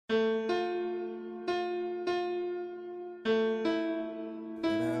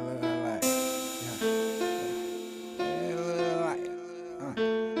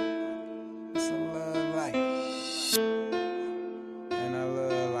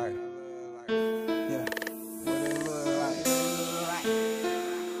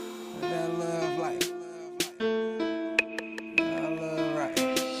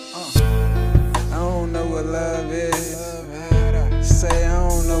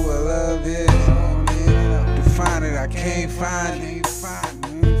can't find it.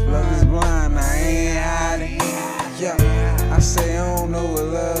 Love is blind, I ain't hiding. Yeah, I say I don't know what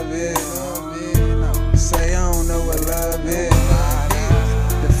love is. Say I don't know what love is.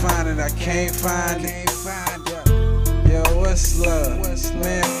 Define it, I can't find it. Yo, what's love?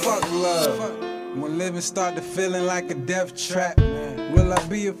 Man, fuck love. When living start to feeling like a death trap, will I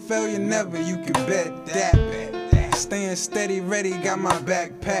be a failure? Never, you can bet that. Staying steady, ready, got my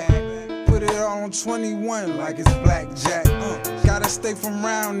backpack. Put it on 21 like it's blackjack. Gotta stay from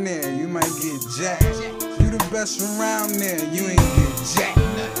round there, you might get jacked. You the best from round there, you ain't get jacked.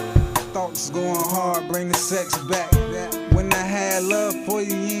 Thoughts going hard, bring the sex back. When I had love for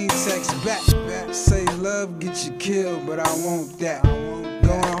you, you ain't text back. Say love get you killed, but I want that.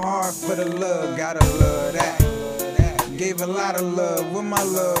 Going hard for the love, gotta love that. Gave a lot of love, where my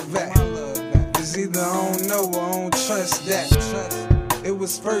love at? Cause either I don't know or I don't trust that. It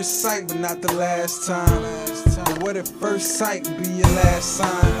was first sight, but not the last time. But what if first sight be your last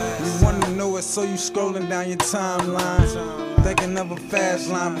sign? You wanna know it, so you scrolling down your timeline, thinking of a fast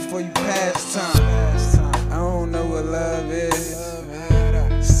line before you pass time. I don't know what love is.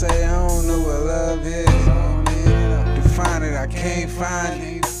 Say I don't know what love is. Define it, I can't find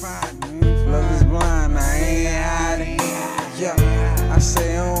it. Love is blind, I ain't hiding. Yeah, I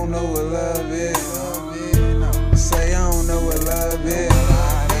say I don't know what love is. Say I don't know what love is.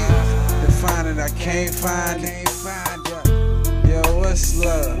 Define it, I can't find it. Yo, what's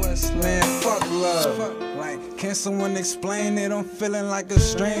love? Man, fuck love. Like, can someone explain it? I'm feeling like a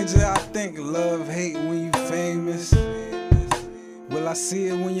stranger. I think love, hate when you famous. Will I see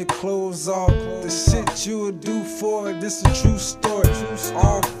it when your clothes off? The shit you would do for it, this a true story.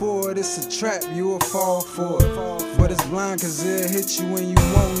 All for it, it's a trap, you will fall for it. But it's blind cause it'll hit you when you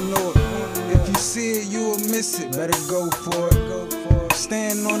won't know it. If you see it, you will miss it, better go for it.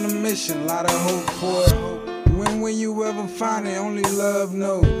 Stand on the mission, lot of hope for it. When will you ever find it? Only love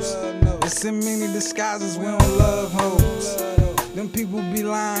knows. It's in many disguises, we don't love hoes. Them people be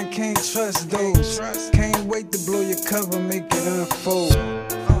lying, can't trust those. Can't wait to blow your cover, make it unfold.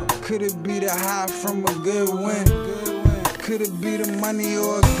 Could it be the high from a good win? Could it be the money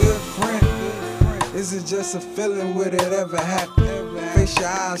or a good friend? Is it just a feeling, would it ever happen? Face your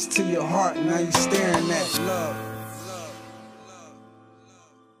eyes to your heart, now you staring at love.